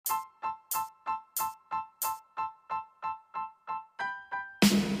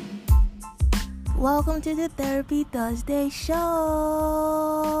Welcome to the Therapy Thursday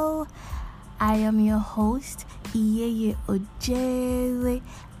show. I am your host, Iyeye Ojere.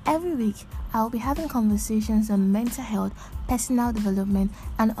 Every week, I'll be having conversations on mental health, personal development,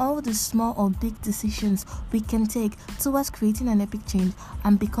 and all the small or big decisions we can take towards creating an epic change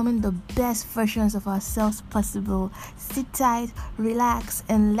and becoming the best versions of ourselves possible. Sit tight, relax,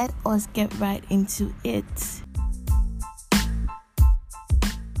 and let us get right into it.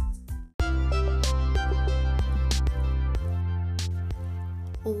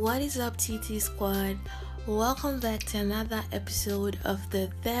 What is up, TT Squad? Welcome back to another episode of the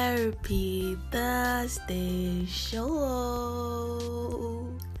Therapy Thursday show.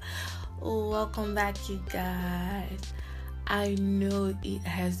 Welcome back, you guys. I know it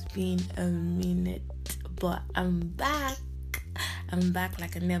has been a minute, but I'm back. I'm back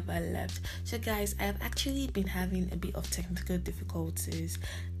like I never left. So guys, I have actually been having a bit of technical difficulties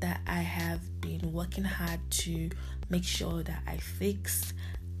that I have been working hard to make sure that I fix,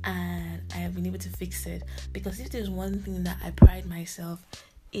 and I have been able to fix it, because if there's one thing that I pride myself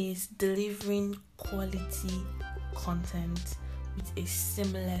is delivering quality content with a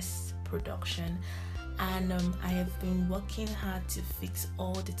seamless production, and I have been working hard to fix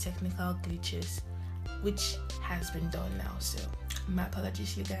all the technical glitches, which has been done now. So my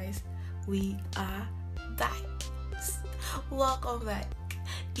apologies, you guys. We are back. Welcome back.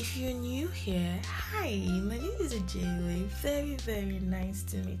 If you're new here, hi, my name is Ajaywe. Very, very nice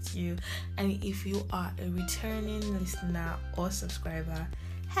to meet you. And if you are a returning listener or subscriber,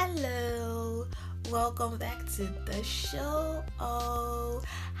 hello, welcome back to the show. Oh,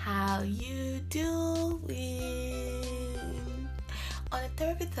 how you doing? On the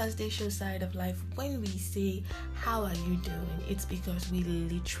Therapy Thursday show side of life, when we say, how are you doing? It's because we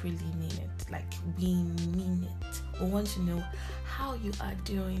literally mean it. Like, we mean it. We want to know how you are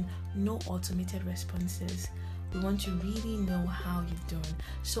doing. No automated responses. We want to really know how you're doing.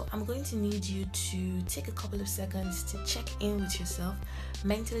 So I'm going to need you to take a couple of seconds to check in with yourself,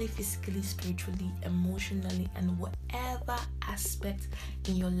 mentally, physically, spiritually, emotionally, and whatever aspect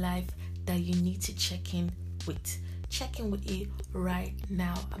in your life that you need to check in with. Check in with it right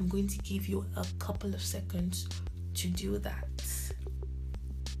now. I'm going to give you a couple of seconds to do that.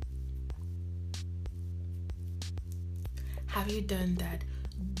 Have you done that?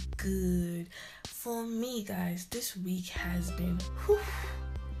 Good. For me, guys, this week has been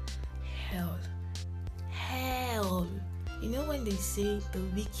hell. You know when they say the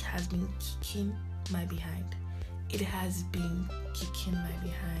week has been kicking my behind? It has been kicking my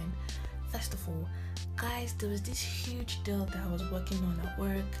behind. First of all, guys, there was this huge deal that I was working on at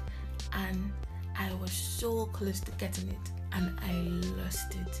work, and I was so close to getting it, and I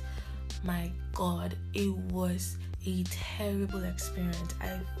lost it. My God, it was a terrible experience.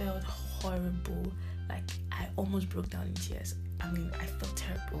 I felt horrible. Like, I almost broke down in tears. I felt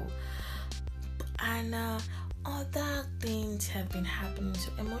terrible. And other things have been happening.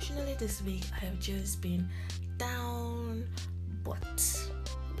 So emotionally this week, I have just been down, but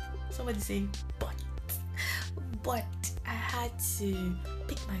somebody say but I had to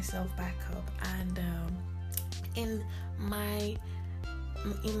pick myself back up, and in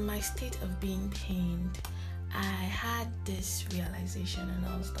my state of being pained, I had this realization, and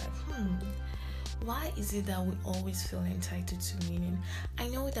I was like, why is it that we always feel entitled to meaning? I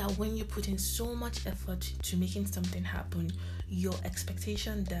know that when you put in so much effort to making something happen, your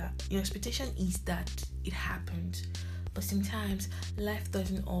expectation is that it happened. But sometimes life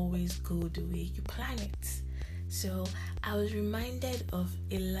doesn't always go the way you plan it. So I was reminded of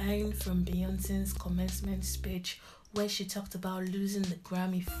a line from Beyonce's commencement speech where she talked about losing the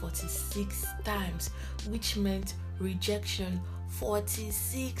Grammy 46 times, which meant rejection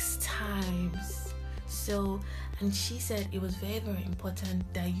 46 times. So, and she said it was very, very important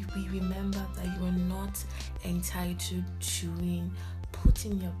that we remember that you are not entitled to win. Put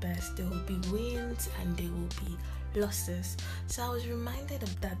in your best. There will be wins and there will be losses. So I was reminded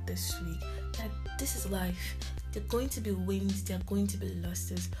of that this week, that this is life. There are going to be wins, there are going to be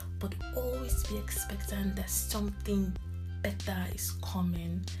losses, but always be expectant that something better is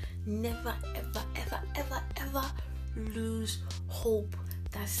coming. Never, ever lose hope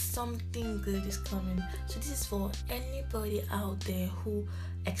that something good is coming. So this is for anybody out there who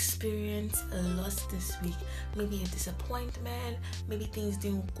experienced a loss this week. Maybe a disappointment, maybe things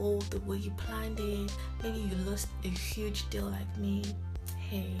didn't go the way you planned it, maybe you lost a huge deal like me.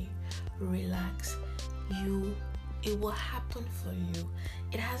 Hey, relax. It will happen for you.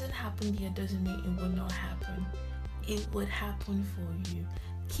 It hasn't happened yet doesn't mean it will not happen. It would happen for you.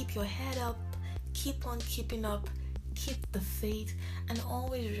 Keep your head up, keep on keeping up, keep the faith, And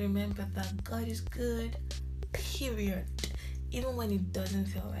always remember that God is good, period. Even when it doesn't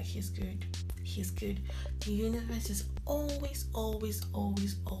feel like He's good, He's good. The universe is always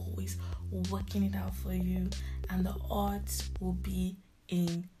working it out for you, and the odds will be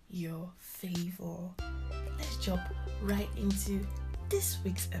in your favor. Let's jump right into this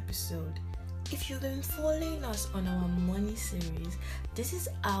week's episode. If you've been following us on our money series, this is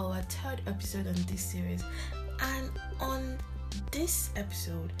our third episode on this series, and on this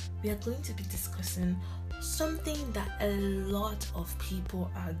episode we are going to be discussing something that a lot of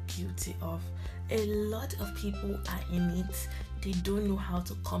people are guilty of. A lot of people are in it. They don't know how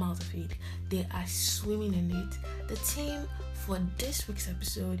to come out of it. They are swimming in it. The theme for this week's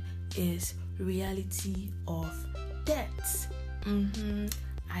episode is reality of debt.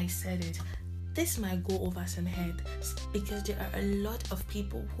 I said it. This might go over some head because there are a lot of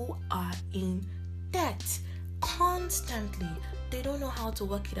people who are in debt constantly. They don't know how to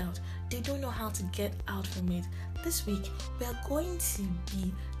work it out. They don't know how to get out from it. This week, we are going to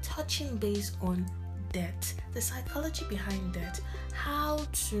be touching base on debt, the psychology behind debt, how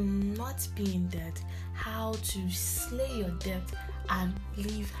to not be in debt, how to slay your debt and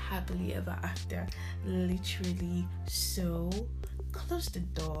live happily ever after. Literally. So, close the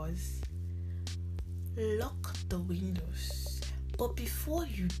doors, lock the windows. But before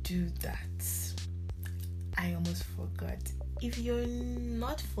you do that, I almost forgot. If you're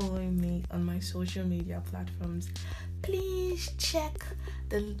not following me on my social media platforms, please check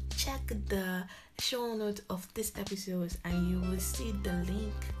the show notes of this episode and you will see the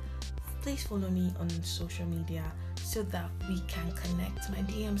link. Please follow me on social media so that we can connect. My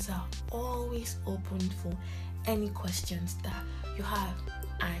DMs are always open for any questions that you have.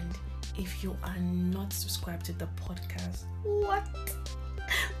 And if you are not subscribed to the podcast,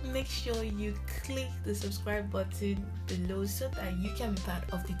 make sure you click the subscribe button below so that you can be part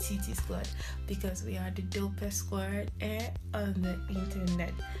of the TT squad, because we are the dopest squad on the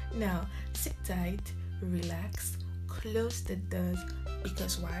internet. Now, sit tight, relax, close the doors,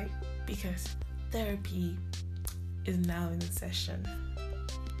 because why? Because therapy is now in session.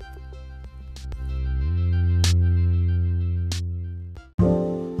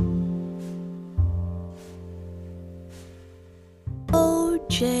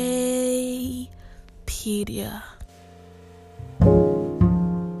 OJpedia.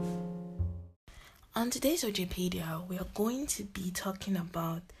 On today's OJpedia, we are going to be talking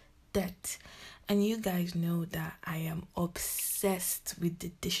about debt. And you guys know that I am obsessed with the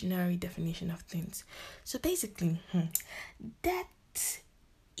dictionary definition of things. So basically, debt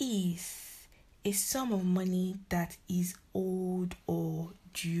is a sum of money that is owed or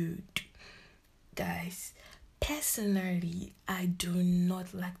due. Guys, personally, I do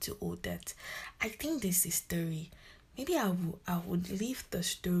not like to owe debt. I think this is story. Maybe I would leave the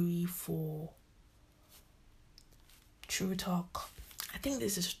story for True Talk. I think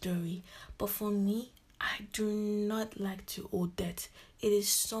this is a story. But for me, I do not like to owe debt. It is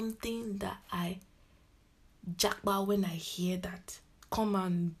something that I jackpot when I hear that. Come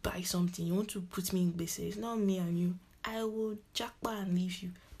and buy something. You want to put me in business. It's not me and you. I will jackpot and leave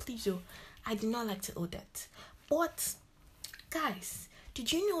you. Please, I do not like to owe debt. But, guys,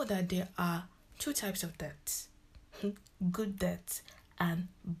 did you know that there are two types of debt? Good debt and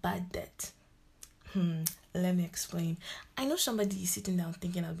bad debt. Let me explain. I know somebody is sitting down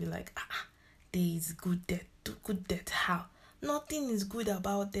thinking, I'll be like, there is good debt. Good debt, how? Nothing is good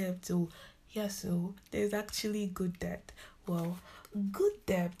about debt. So there's actually good debt. Well, good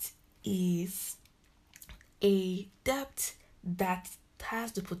debt is a debt that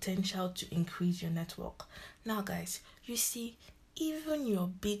has the potential to increase your network. Now, guys, you see, even your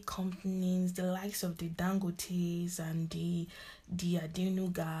big companies, the likes of the Dangotes and the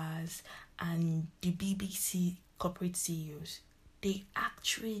Adenugas and the BBC corporate CEOs, they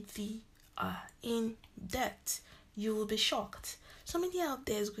actually are in debt. You will be shocked. Somebody out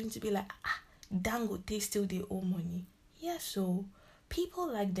there is going to be like, Dangote still they owe money. Yes, so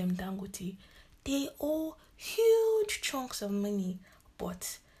people like them Dangote, they owe huge chunks of money.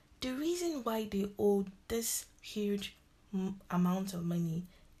 But the reason why they owe this huge amount of money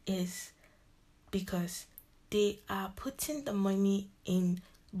is because they are putting the money in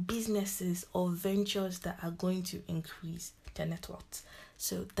businesses or ventures that are going to increase their net worth.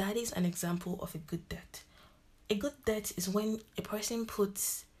 So that is an example of a good debt. A good debt is when a person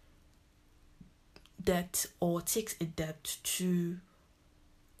puts debt or takes a debt to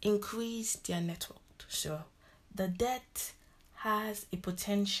increase their net worth. So the debt has a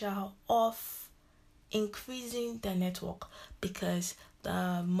potential of increasing their network because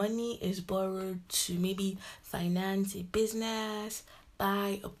the money is borrowed to maybe finance a business,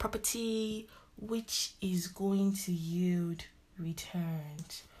 buy a property which is going to yield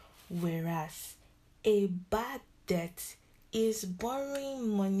returns, whereas a bad debt is borrowing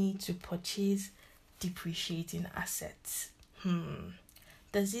money to purchase depreciating assets.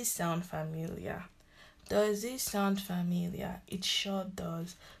 Does this sound familiar? It sure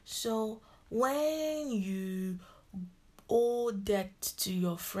does. So when you owe debt to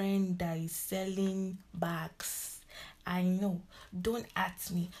your friend that is selling bags, I know, don't ask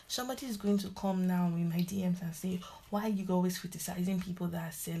me. Somebody is going to come now in my DMs and say, why are you always criticizing people that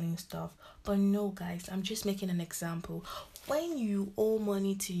are selling stuff? But no, guys, I'm just making an example. When you owe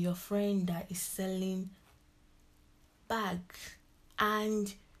money to your friend that is selling bags,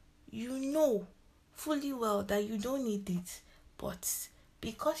 and you know fully well that you don't need it, but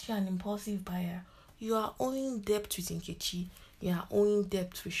because you're an impulsive buyer, you are owing debt with Nkechi, you are owing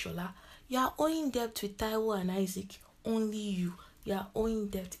debt with Shola, you are owing debt with Taiwo and Isaac, only you are owing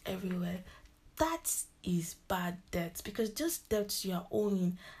debt everywhere. That is bad debt, because those debts you are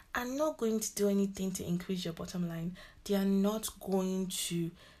owing are not going to do anything to increase your bottom line. They are not going to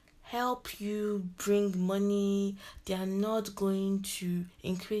help you bring money. They are not going to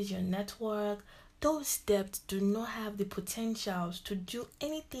increase your network. Those debts do not have the potentials to do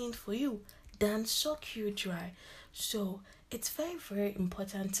anything for you than suck you dry. So it's very, very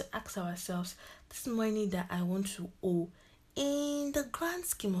important to ask ourselves, this money that I want to owe, in the grand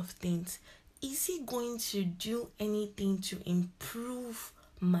scheme of things, is it going to do anything to improve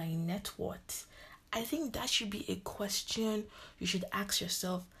my net worth? I think that should be a question you should ask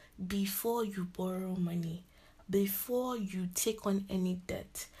yourself before you borrow money, before you take on any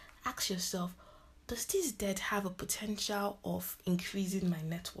debt. Ask yourself, does this debt have a potential of increasing my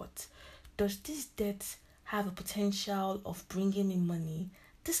net worth? Does this debt have a potential of bringing me money?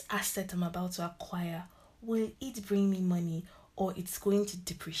 This asset I'm about to acquire, will it bring me money, or it's going to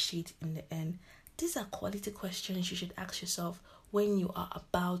depreciate in the end? These are quality questions you should ask yourself when you are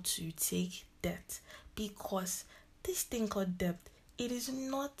about to take debt, because this thing called debt, it is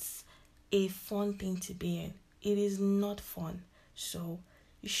not a fun thing to be in. It is not fun. So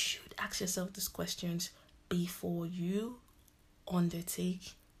you should ask yourself these questions before you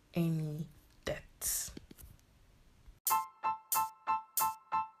undertake any debts.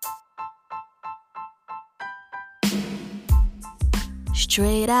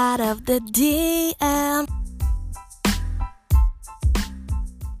 Straight out of the DM.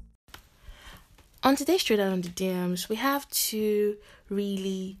 On today's Straight Out of the DMs, we have two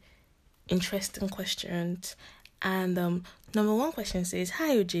really interesting questions. And number one question says,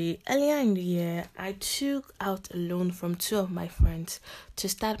 hi OJ, earlier in the year, I took out a loan from two of my friends to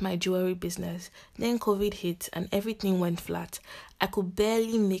start my jewelry business. Then COVID hit and everything went flat. I could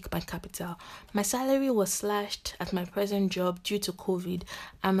barely make my capital. My salary was slashed at my present job due to COVID,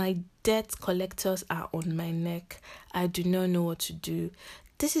 and my debt collectors are on my neck. I do not know what to do.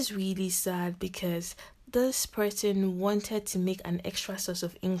 This is really sad because this person wanted to make an extra source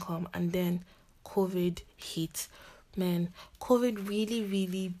of income, and then COVID hit. Man, COVID really,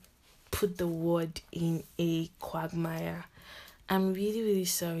 really put the world in a quagmire. I'm really, really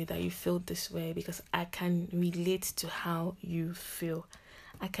sorry that you feel this way, because I can relate to how you feel.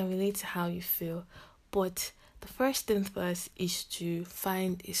 But the first thing first is to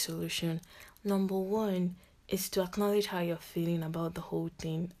find a solution. Number one is to acknowledge how you're feeling about the whole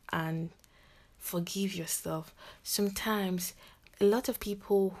thing and forgive yourself. Sometimes a lot of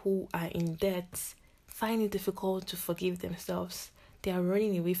people who are in debt find it difficult to forgive themselves. They are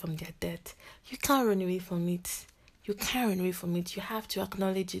running away from their debt. You can't run away from it. You have to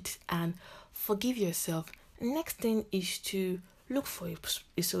acknowledge it and forgive yourself. The next thing is to look for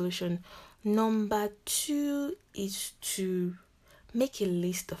a solution. Number two is to make a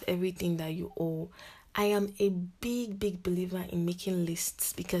list of everything that you owe. I am a big believer in making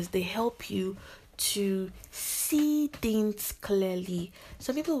lists, because they help you to see things clearly.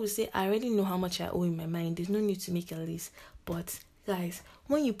 Some people will say, I already know how much I owe in my mind. There's no need to make a list. But guys,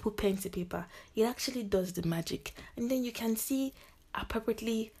 when you put pen to paper, it actually does the magic. And then you can see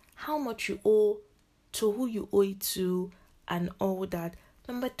appropriately how much you owe, to who you owe it to, and all that.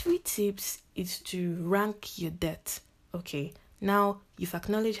 Number 3 tips is to rank your debt. Okay, now you've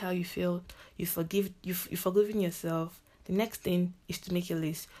acknowledged how you feel, you've forgiven yourself. The next thing is to make a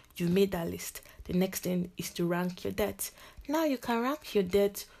list. You've made that list. The next thing is to rank your debt. Now you can rank your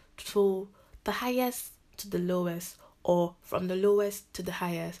debt to the highest to the lowest, or from the lowest to the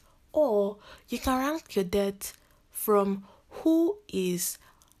highest, or you can rank your debt from who is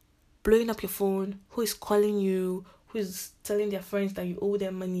blowing up your phone, who is calling you, who is telling their friends that you owe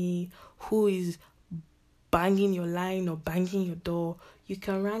them money, who is banging your line or banging your door, you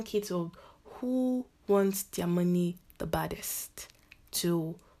can rank it of who wants their money the baddest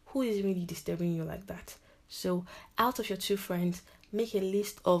to who is really disturbing you like that. So out of your 2 friends, make a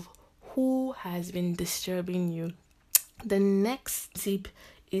list of who has been disturbing you. The next tip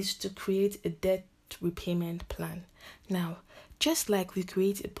is to create a debt repayment plan. Now, just like we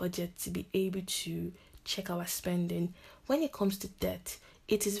create a budget to be able to check our spending, when it comes to debt,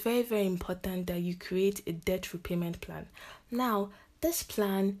 it is very, very important that you create a debt repayment plan. Now, this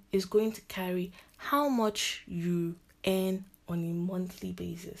plan is going to carry how much you earn on a monthly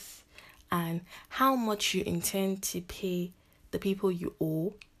basis and how much you intend to pay the people you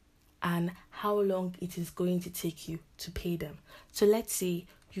owe and how long it is going to take you to pay them. So let's say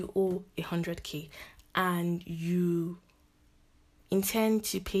you owe 100k and you intend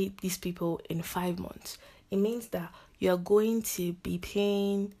to pay these people in 5 months. It means that you are going to be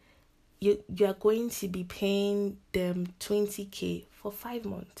paying them 20k for 5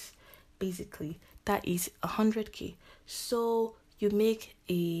 months. Basically, that is 100k. So you make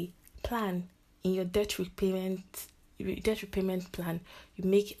a plan in your debt repayment plan. You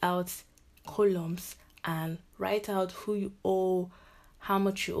make out columns and write out who you owe, how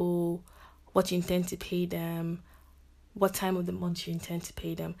much you owe, what you intend to pay them, what time of the month you intend to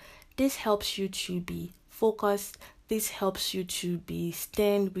pay them. This helps you to be focused. This helps you to be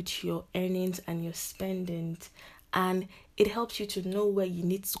stern with your earnings and your spendings, and it helps you to know where you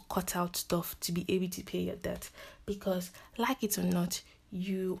need to cut out stuff to be able to pay your debt, because like it or not,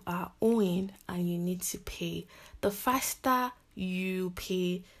 you are owing and you need to pay. The faster you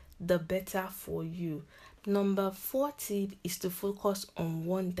pay, the better for you. Number 4 tip is to focus on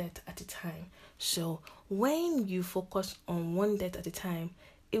one debt at a time. So when you focus on one debt at a time,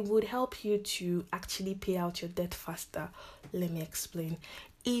 it would help you to actually pay out your debt faster. Let me explain.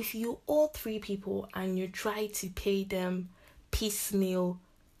 If you owe 3 people and you try to pay them piecemeal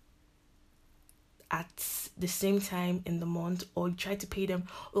at the same time in the month, or you try to pay them,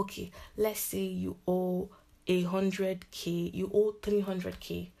 okay, let's say you owe 100k, you owe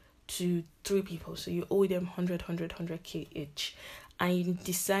 300k to 3 people, so you owe them 100k each, and you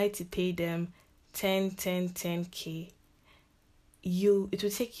decide to pay them 10k, it will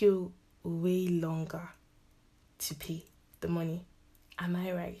take you way longer to pay the money. Am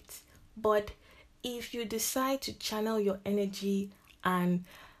I right? But if you decide to channel your energy and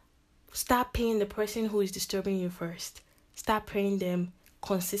start paying the person who is disturbing you first, start paying them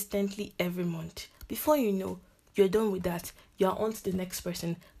consistently every month, before you know, you're done with that, you're on to the next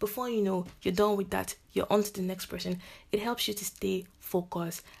person. Before you know, you're done with that, you're on to the next person. It helps you to stay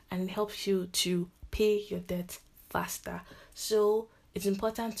focused and it helps you to pay your debt faster. So it's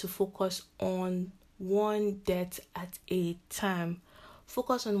important to focus on one debt at a time.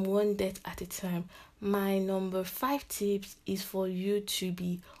 Focus on one debt at a time. My number 5 tips is for you to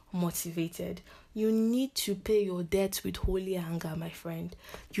be motivated. You need to pay your debt with holy anger, my friend.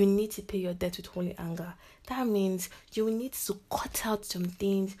 You need to pay your debt with holy anger. That means you need to cut out some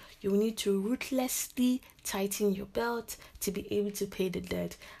things. You need to ruthlessly tighten your belt to be able to pay the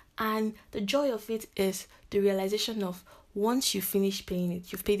debt. And the joy of it is the realization of once you finish paying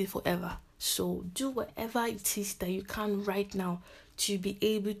it, you've paid it forever. So do whatever it is that you can right now to be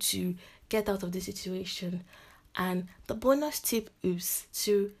able to get out of the situation. And the bonus tip is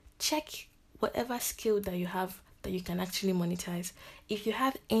to check whatever skill that you have that you can actually monetize. If you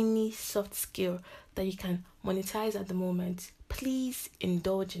have any soft skill that you can monetize at the moment, please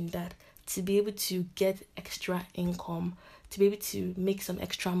indulge in that to be able to get extra income, to be able to make some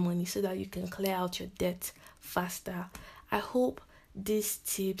extra money so that you can clear out your debt faster. I hope these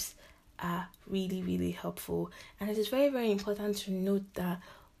tips are really, really helpful. And it is very, very important to note that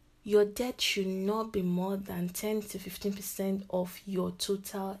your debt should not be more than 10 to 15% of your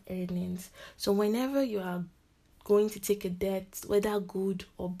total earnings. So whenever you are going to take a debt, whether good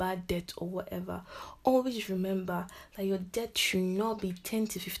or bad debt or whatever, always remember that your debt should not be 10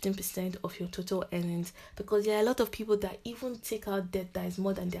 to 15% of your total earnings, because there are a lot of people that even take out debt that is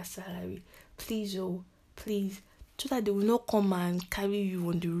more than their salary. Please, so that they will not come and carry you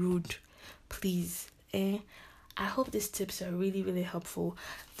on the road. Please, I hope these tips are really, really helpful.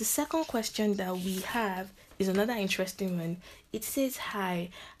 The second question that we have is another interesting one. It says, "Hi,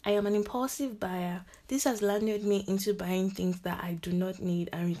 I am an impulsive buyer. This has landed me into buying things that I do not need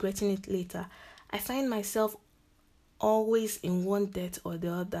and regretting it later. I find myself always in one debt or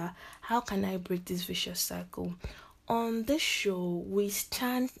the other. How can I break this vicious cycle?" On this show, we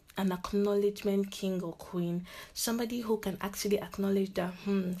stand an acknowledgement king or queen, somebody who can actually acknowledge that,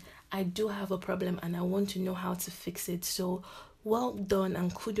 I do have a problem and I want to know how to fix it. So well done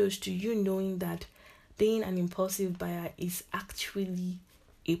and kudos to you knowing that being an impulsive buyer is actually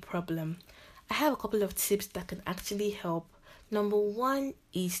a problem. I have a couple of tips that can actually help. Number one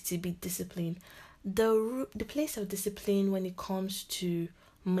is to be disciplined. The place of discipline when it comes to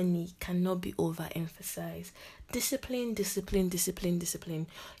money cannot be overemphasized. Discipline, discipline, discipline, discipline.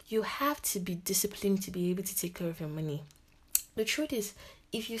 You have to be disciplined to be able to take care of your money. The truth is,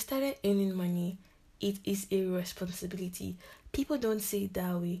 if you started earning money, it is a responsibility. People don't see it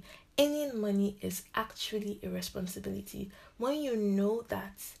that way. Earning money is actually a responsibility. When you know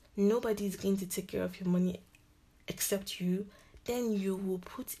that nobody is going to take care of your money except you, then you will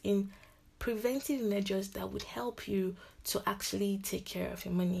put in preventive measures that would help you to actually take care of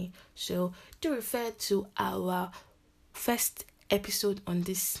your money. So do refer to our first episode on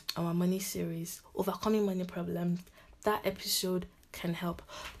this our money series, Overcoming Money Problems. That episode can help.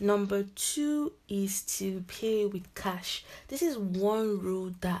 Number two is to pay with cash. This is one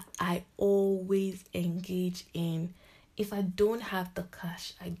rule that I always engage in. If I don't have the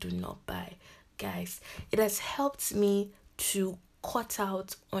cash, I do not buy. Guys, it has helped me to cut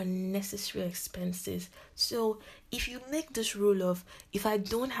out unnecessary expenses. So if you make this rule of, if I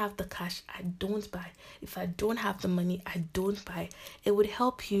don't have the cash, I don't buy. If I don't have the money, I don't buy. It would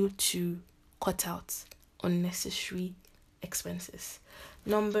help you to cut out unnecessary expenses.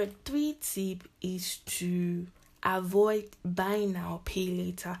 Number 3 tip is to avoid buy now, pay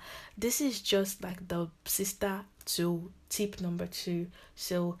later. This is just like the sister to tip number 2.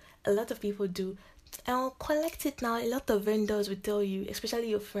 So a lot of people do, I'll collect it now. A lot of vendors will tell you,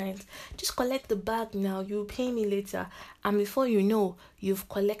 especially your friends, just collect the bag now, you pay me later. And before you know, you've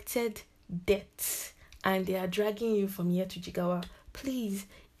collected debts and they are dragging you from here to Jigawa. Please,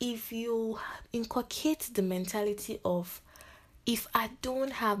 if you inculcate the mentality of, if I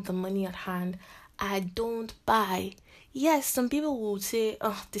don't have the money at hand, I don't buy. Yes, some people will say,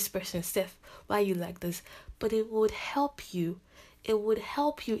 oh, this person, Steph, why you like this? But it would help you. It would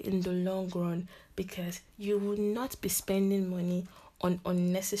help you in the long run, because you will not be spending money on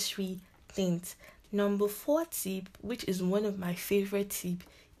unnecessary things. Number 4 tip, which is one of my favorite tips,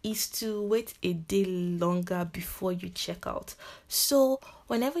 is to wait a day longer before you check out. So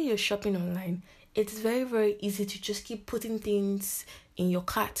whenever you're shopping online, it's very, very easy to just keep putting things in your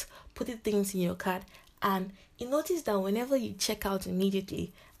cart, and you notice that whenever you check out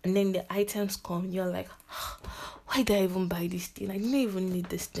immediately and then the items come, you're like, why did I even buy this thing? I didn't even need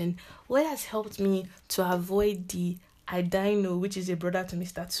this thing. What has helped me to avoid the I die no, which is a brother to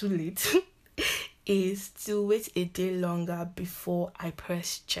Mr. Too Late, is to wait a day longer before I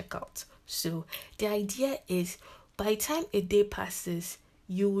press checkout. So the idea is, by the time a day passes,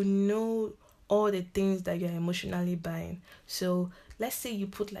 you will know all the things that you're emotionally buying. So let's say you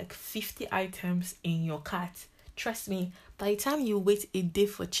put like 50 items in your cart. Trust me, by the time you wait a day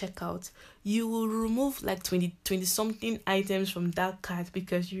for checkout, you will remove like 20 something items from that cart,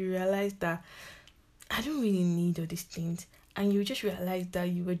 because you realize that I don't really need all these things. And you just realize that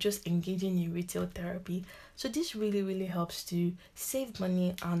you were just engaging in retail therapy. So this really, really helps to save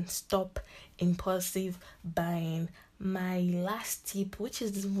money and stop impulsive buying. My last tip, which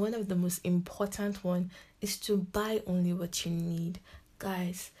is one of the most important one, is to buy only what you need.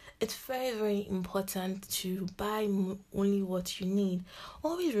 Guys, it's very, very important to buy only what you need.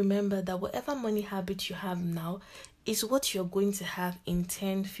 Always remember that whatever money habit you have now is what you're going to have in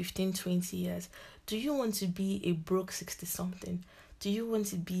 10, 15, 20 years. Do you want to be a broke 60-something? Do you want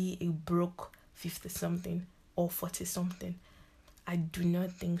to be a broke 50-something or 40-something? I do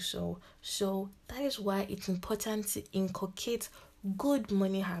not think so. So that is why it's important to inculcate good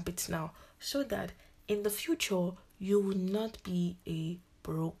money habits now, so that in the future you will not be a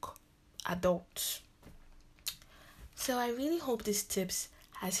broke adult. So I really hope these tips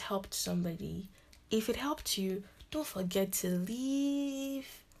has helped somebody. If it helped you, don't forget to leave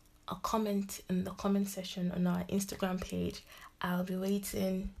a comment in the comment section on our Instagram page. I'll be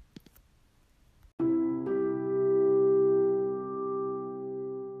waiting.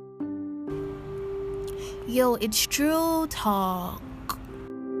 Yo, it's True Talk.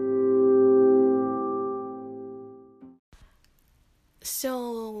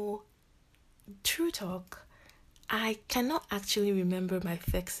 So, True Talk, I cannot actually remember my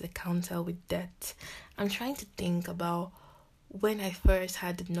first encounter with debt. I'm trying to think about when I first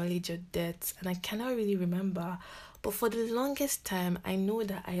had the knowledge of debt, and I cannot really remember. But for the longest time, I know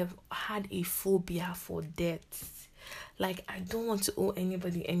that I have had a phobia for debt. Like, I don't want to owe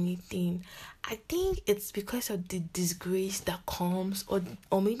anybody anything. I think it's because of the disgrace that comes,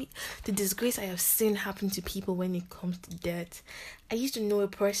 or maybe the disgrace I have seen happen to people when it comes to debt. I used to know a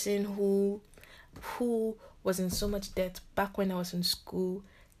person who was in so much debt back when I was in school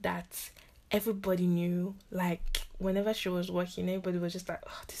that everybody knew. Like, whenever she was working, everybody was just like,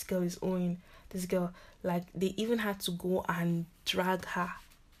 oh, this girl is owing. This girl, like, they even had to go and drag her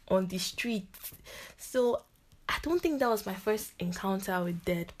on the street. So I don't think that was my first encounter with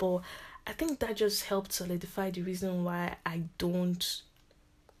debt, but I think that just helped solidify the reason why I don't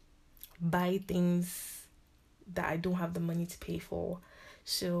buy things that I don't have the money to pay for.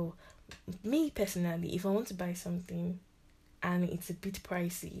 So me personally, if I want to buy something and it's a bit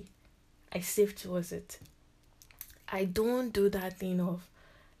pricey, I save towards it. I don't do that thing of,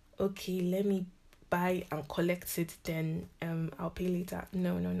 okay, let me buy and collect it, then I'll pay later.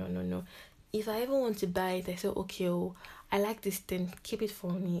 No. If I ever want to buy it, I say, okay, I like this thing, keep it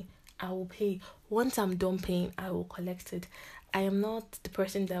for me. I will pay. Once I'm done paying, I will collect it. I am not the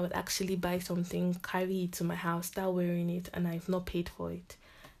person that would actually buy something, carry it to my house, start wearing it, and I've not paid for it.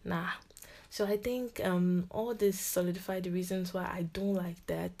 Nah. So I think all this solidified the reasons why I don't like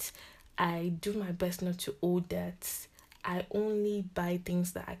that. I do my best not to owe debts. I only buy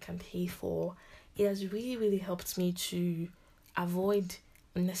things that I can pay for. It has really, really helped me to avoid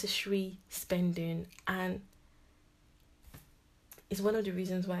unnecessary spending, and it's one of the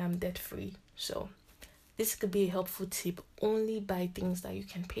reasons why I'm debt free. So this could be a helpful tip. Only buy things that you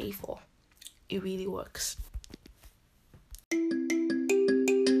can pay for. It really works.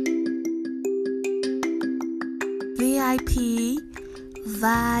 VIP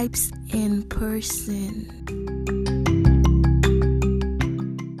vibes in person.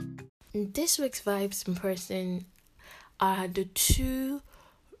 This week's vibes in person are the two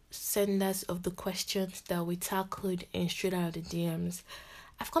senders of the questions that we tackled in Straight Out of the DMs.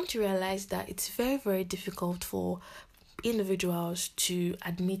 I've come to realize that it's very, very difficult for individuals to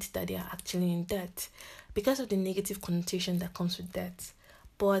admit that they are actually in debt because of the negative connotation that comes with debt.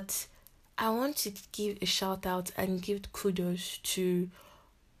 But I want to give a shout out and give kudos to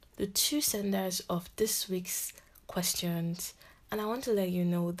the two senders of this week's questions. And I want to let you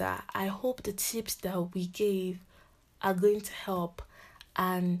know that I hope the tips that we gave are going to help,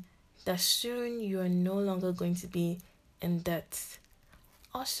 and that soon you are no longer going to be in debt.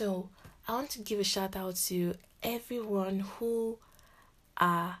 Also, I want to give a shout out to everyone who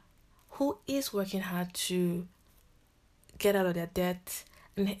is working hard to get out of their debt,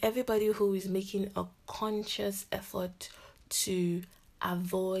 and everybody who is making a conscious effort to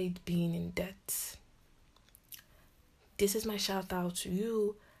avoid being in debt. This is my shout out to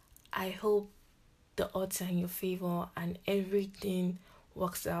you. I hope the odds are in your favor and everything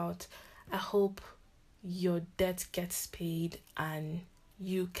works out. I hope your debt gets paid and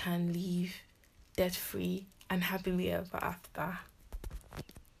you can live debt free and happily ever after.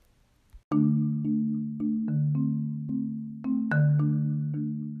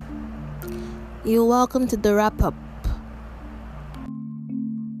 You're welcome to the wrap up.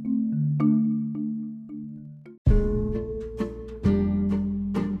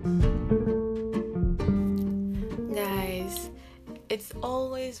 It's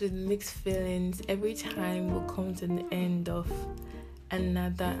always with mixed feelings every time we come to the end of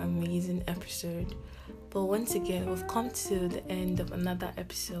another amazing episode. But once again, we've come to the end of another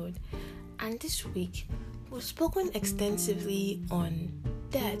episode. And this week, we've spoken extensively on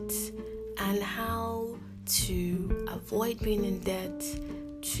debt and how to avoid being in debt,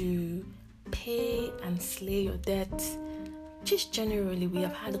 to pay and slay your debt. Just generally, we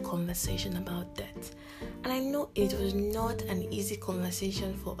have had a conversation about debt. And I know it was not an easy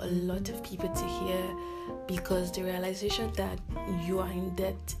conversation for a lot of people to hear, because the realization that you are in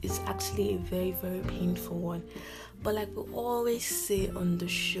debt is actually a very, very painful one. But like we always say on the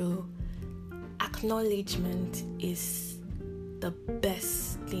show, acknowledgement is the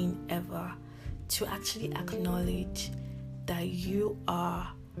best thing ever. To actually acknowledge that you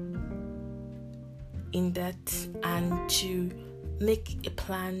are in debt and to make a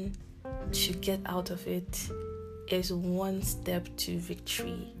plan to get out of it is one step to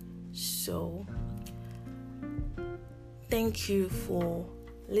victory. So thank you for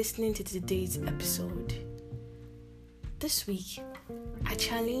listening to today's episode. This week, I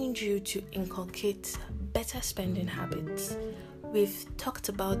challenge you to inculcate better spending habits. We've talked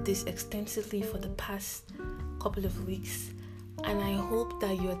about this extensively for the past couple of weeks, and I hope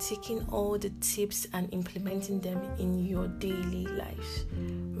that you are taking all the tips and implementing them in your daily lives.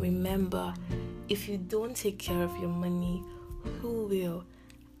 Remember, if you don't take care of your money, who will?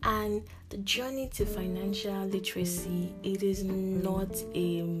 And the journey to financial literacy, it is not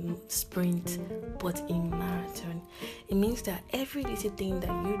a sprint, but a marathon. It means that every little thing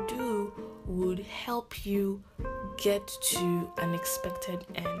that you do would help you get to an expected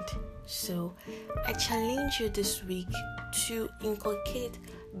end. So I challenge you this week to inculcate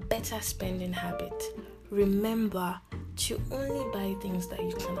better spending habit. Remember to only buy things that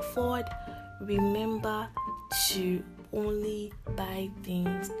you can afford. Remember to only buy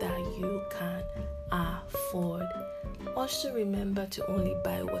things that you can afford. Also remember to only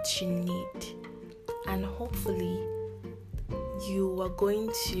buy what you need. And hopefully you are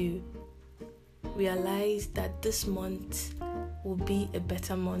going to realize that this month will be a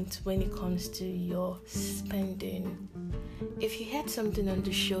better month when it comes to your spending. If you heard something on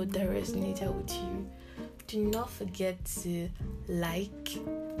the show that resonated with you, do not forget to like,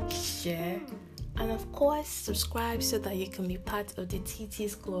 share, and of course subscribe so that you can be part of the TT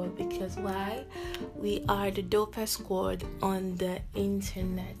squad, because why? We are the dopest squad on the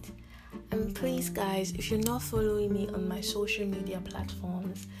internet. And please guys, if you're not following me on my social media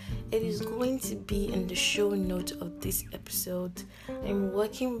platforms, it is going to be in the show notes of this episode. I'm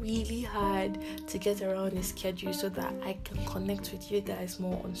working really hard to get around the schedule so that I can connect with you guys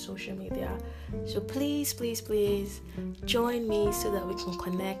more on social media. So please join me so that we can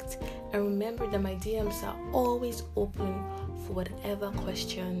connect. And remember that my DMs are always open for whatever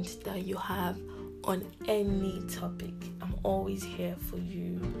questions that you have on any topic. I'm always here for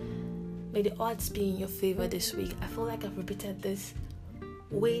you. May the odds be in your favor this week. I feel like I've repeated this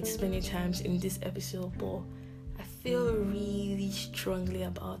way too many times in this episode, but I feel really strongly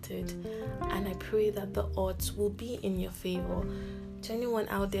about it, and I pray that the odds will be in your favor. To anyone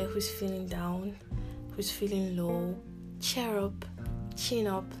out there who's feeling down, who's feeling low, cheer up, chin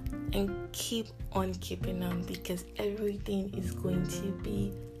up, and keep on keeping on, because everything is going to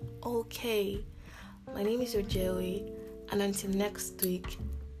be okay. My name is Ojewe, and until next week,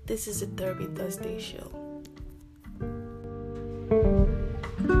 this is the Therapy Thursday show.